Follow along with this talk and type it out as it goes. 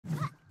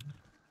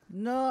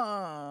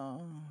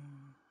No.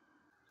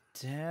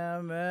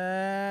 Damn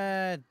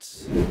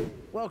it.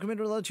 Welcome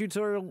into another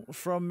tutorial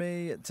from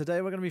me. Today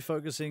we're going to be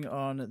focusing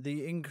on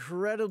the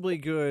incredibly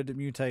good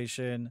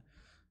mutation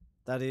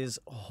that is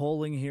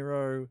Hauling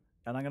Hero.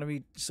 And I'm going to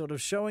be sort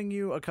of showing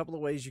you a couple of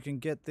ways you can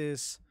get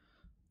this.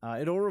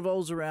 It all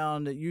revolves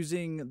around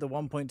using the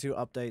 1.2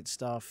 update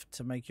stuff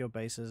to make your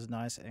bases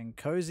nice and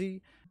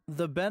cozy.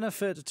 The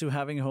benefit to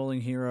having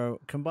Hauling Hero,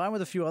 combined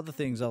with a few other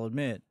things I'll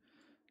admit,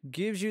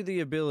 gives you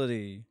the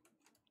ability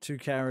to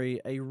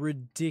carry a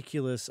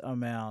ridiculous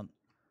amount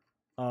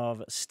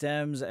of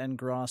stems and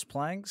grass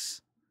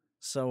planks.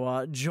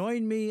 So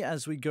join me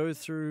as we go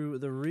through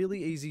the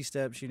really easy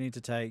steps you need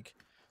to take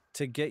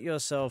to get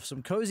yourself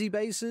some cozy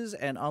bases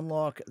and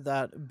unlock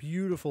that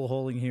beautiful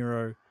Hauling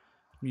Hero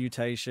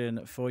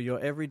mutation for your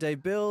everyday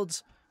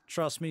builds.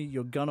 Trust me,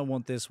 you're gonna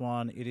want this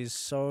one. It is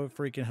so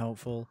freaking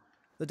helpful.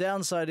 The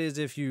downside is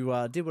if you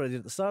did what I did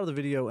at the start of the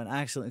video and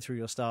accidentally threw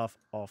your stuff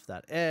off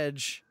that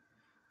edge,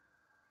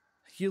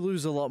 you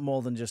lose a lot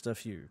more than just a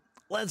few.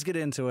 Let's get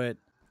into it.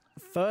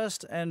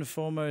 First and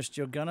foremost,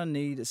 you're gonna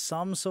need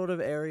some sort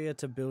of area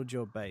to build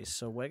your base.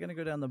 So we're gonna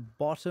go down the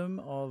bottom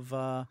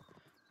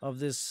of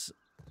this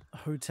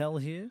hotel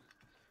here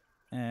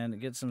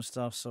and get some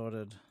stuff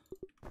sorted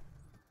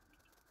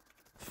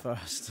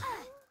first.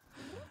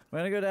 We're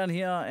gonna go down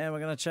here and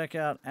we're gonna check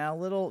out our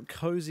little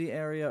cozy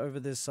area over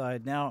this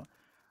side. Now,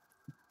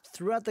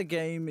 throughout the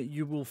game,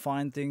 you will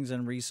find things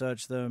and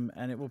research them,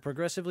 and it will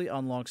progressively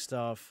unlock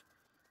stuff.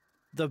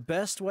 The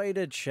best way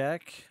to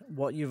check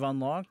what you've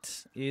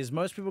unlocked is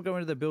most people go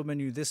into the build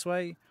menu this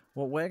way.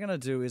 What we're going to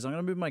do is I'm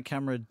going to move my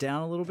camera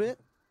down a little bit,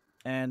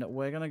 and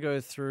we're going to go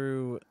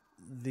through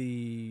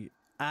the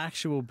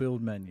actual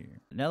build menu.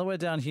 Now that we're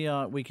down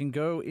here, we can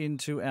go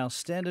into our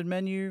standard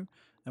menu,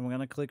 and we're going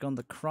to click on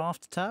the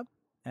craft tab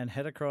and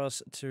head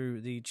across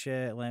to the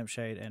chair,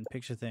 lampshade, and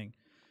picture thing.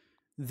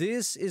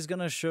 This is going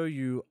to show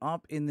you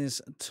up in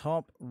this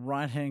top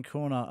right-hand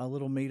corner a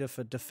little meter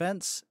for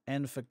defense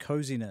and for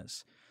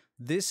coziness.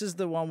 This is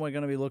the one we're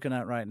going to be looking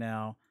at right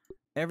now.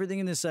 Everything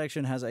in this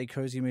section has a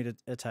cozy meter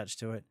attached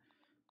to it.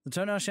 The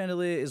toenail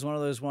chandelier is one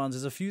of those ones.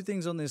 There's a few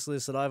things on this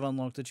list that I've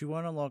unlocked that you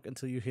won't unlock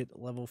until you hit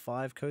level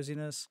 5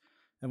 coziness.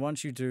 And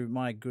once you do,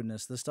 my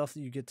goodness, the stuff that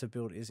you get to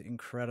build is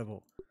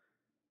incredible.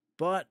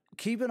 But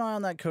keep an eye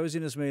on that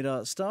coziness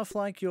meter. Stuff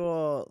like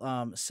your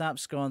sap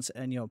sconce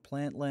and your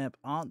plant lamp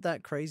aren't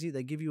that crazy.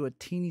 They give you a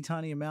teeny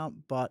tiny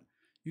amount, but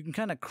you can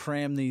kind of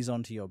cram these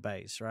onto your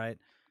base, right?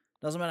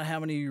 Doesn't matter how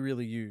many you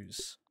really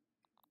use.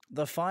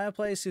 The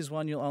fireplace is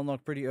one you'll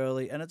unlock pretty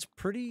early, and it's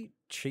pretty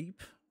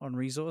cheap on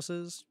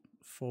resources.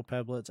 4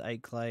 pebblets,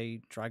 8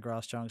 clay, dry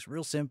grass chunks,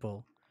 real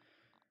simple.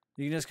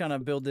 You can just kind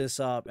of build this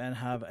up and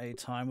have a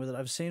time with it.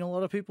 I've seen a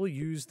lot of people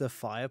use the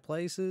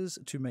fireplaces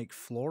to make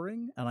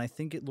flooring, and I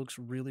think it looks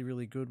really,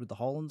 really good with the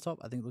hole on the top.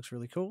 I think it looks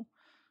really cool.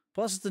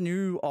 Plus, it's the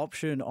new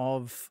option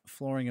of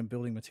flooring and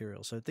building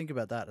materials, so think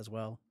about that as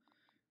well.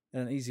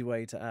 And an easy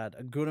way to add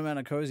a good amount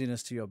of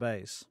coziness to your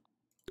base.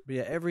 But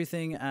yeah,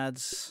 everything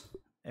adds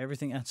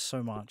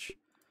so much.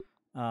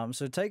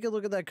 So take a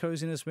look at that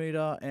coziness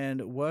meter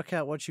and work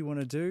out what you want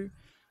to do.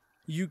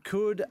 You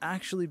could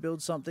actually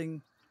build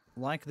something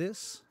like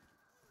this.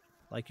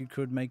 Like you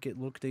could make it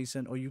look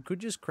decent, or you could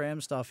just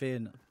cram stuff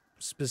in.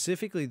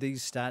 Specifically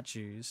these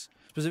statues.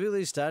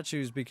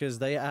 Because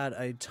they add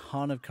a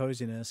ton of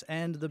coziness.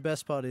 And the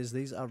best part is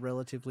these are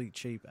relatively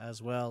cheap as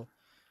well.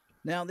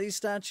 Now these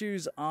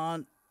statues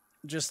aren't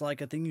just like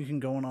a thing you can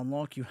go and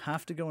unlock. You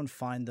have to go and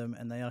find them,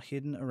 and they are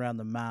hidden around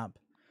the map.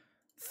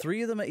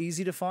 3 of them are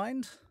easy to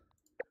find.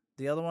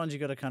 The other ones you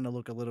got to kind of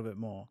look a little bit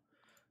more.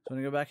 So I'm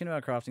going to go back into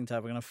our crafting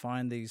tab. We're going to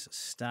find these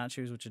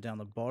statues, which are down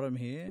the bottom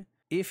here.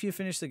 If you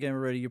finish the game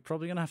already, you're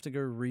probably going to have to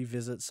go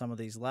revisit some of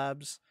these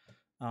labs.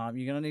 You're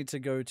going to need to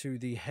go to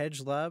the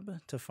hedge lab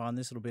to find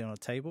this. It'll be on a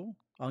table.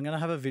 I'm going to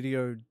have a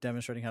video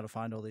demonstrating how to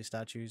find all these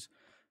statues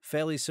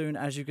fairly soon.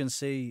 As you can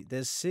see,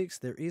 there's 6.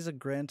 There is a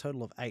grand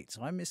total of 8.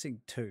 So I'm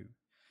missing 2.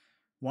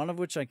 One of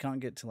which I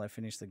can't get till I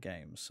finish the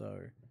game.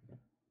 So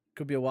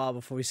could be a while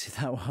before we see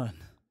that one.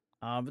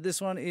 But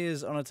this one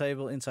is on a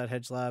table inside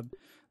Hedge Lab.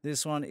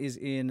 This one is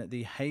in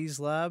the Haze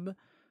Lab,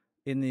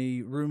 in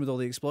the room with all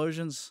the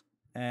explosions.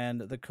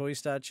 And the koi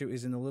statue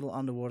is in the little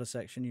underwater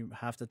section you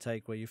have to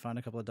take where you find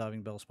a couple of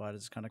diving bell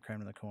spiders kind of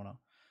crammed in the corner.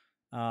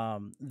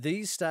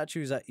 These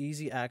statues are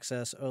easy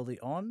access early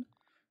on.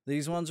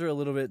 These ones are a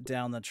little bit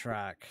down the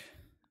track.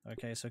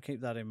 Okay, so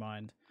keep that in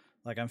mind.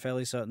 Like, I'm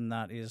fairly certain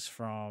that is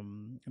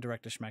from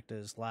Director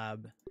Schmechter's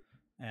lab,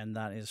 and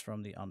that is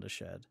from the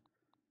Undershed.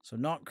 So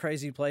not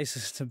crazy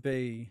places to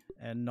be,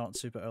 and not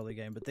super early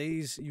game, but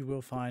these you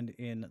will find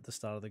in the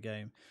start of the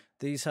game.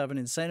 These have an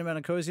insane amount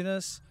of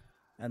coziness,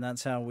 and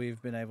that's how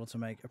we've been able to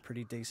make a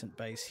pretty decent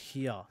base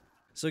here.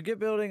 So get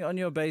building on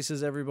your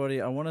bases, everybody.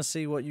 I want to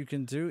see what you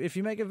can do. If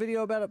you make a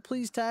video about it,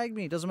 please tag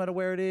me. Doesn't matter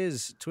where it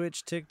is.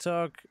 Twitch,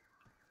 TikTok,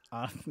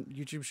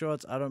 YouTube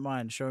Shorts, I don't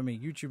mind. Show me.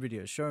 YouTube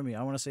videos, show me.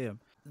 I want to see them.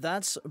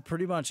 That's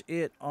pretty much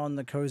it on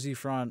the cozy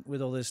front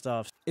with all this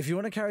stuff. If you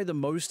want to carry the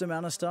most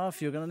amount of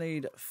stuff, you're going to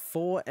need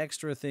 4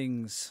 extra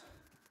things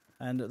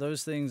And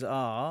those things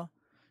are,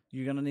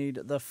 you're going to need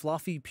the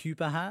fluffy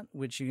pupa hat,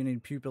 which you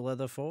need pupa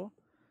leather for.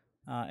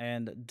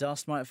 And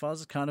dust mite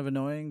fuzz, kind of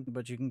annoying,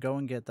 but you can go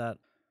and get that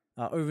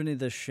over near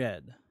the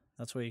shed.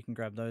 That's where you can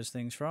grab those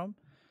things from.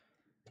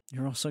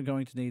 You're also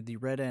going to need the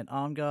red ant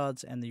arm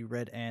guards and the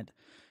red ant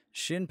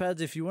shin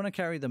pads if you want to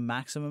carry the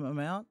maximum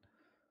amount.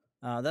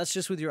 That's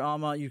just with your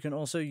armor. You can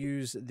also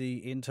use the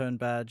intern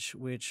badge,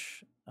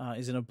 which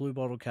is in a blue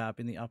bottle cap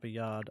in the upper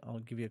yard. I'll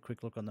give you a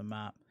quick look on the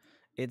map.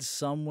 It's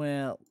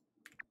somewhere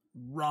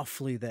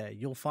roughly there.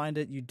 You'll find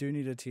it. You do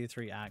need a tier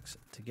 3 axe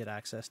to get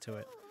access to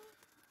it.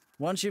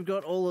 Once you've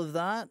got all of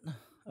that,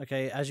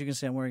 okay, as you can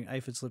see, I'm wearing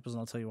aphid slippers,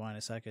 and I'll tell you why in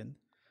a second.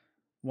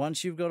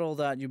 Once you've got all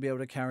that, you'll be able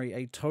to carry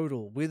a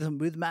total, with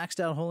maxed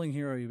out hauling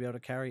hero, you'll be able to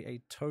carry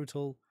a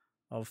total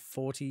of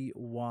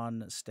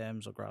 41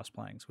 stems or grass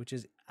planks, which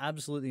is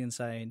absolutely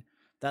insane.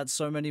 That's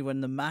so many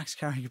when the max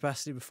carrying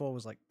capacity before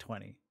was like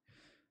 20.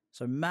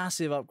 So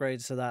massive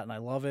upgrades to that, and I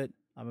love it.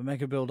 I'm a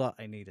mega builder,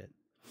 I need it.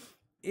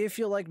 If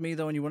you're like me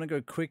though, and you want to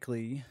go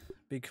quickly,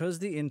 because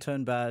the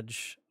intern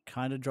badge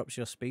kind of drops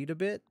your speed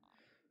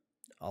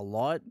a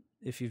lot,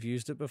 if you've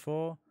used it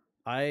before,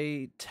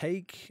 I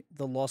take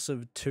the loss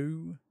of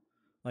 2,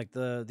 like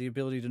the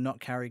ability to not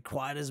carry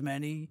quite as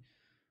many,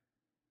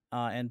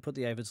 and put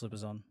the aphid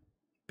slippers on.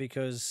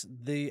 Because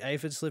the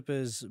aphid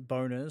slippers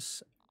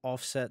bonus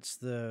offsets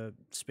the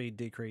speed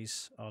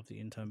decrease of the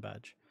intern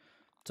badge.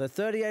 So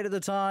 38 at the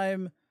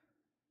time,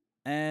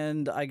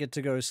 and I get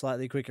to go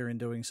slightly quicker in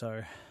doing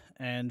so.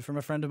 And from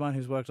a friend of mine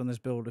who's worked on this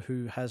build,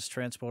 who has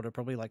transported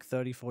probably like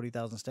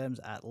 30,000-40,000 stems,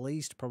 at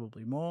least,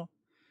 probably more.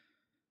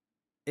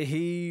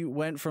 He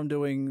went from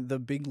doing the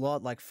big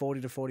lot, like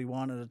 40 to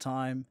 41 at a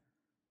time,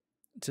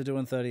 to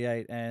doing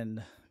 38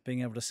 and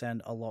being able to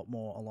send a lot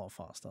more, a lot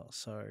faster.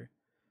 So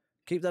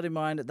keep that in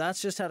mind.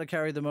 That's just how to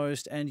carry the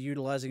most and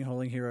utilizing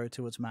Hauling Hero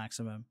to its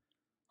maximum.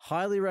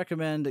 Highly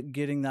recommend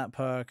getting that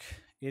perk.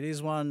 It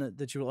is one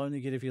that you will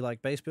only get if you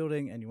like base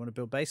building and you want to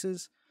build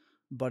bases,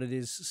 but it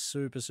is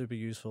super, super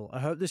useful. I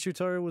hope this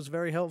tutorial was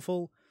very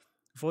helpful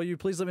for you.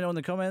 Please let me know in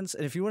the comments.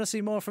 And if you want to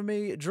see more from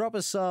me, drop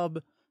a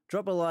sub,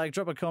 drop a like,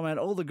 drop a comment,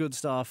 all the good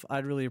stuff.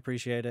 I'd really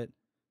appreciate it.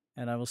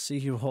 And I will see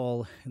you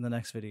all in the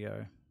next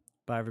video.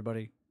 Bye,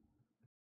 everybody.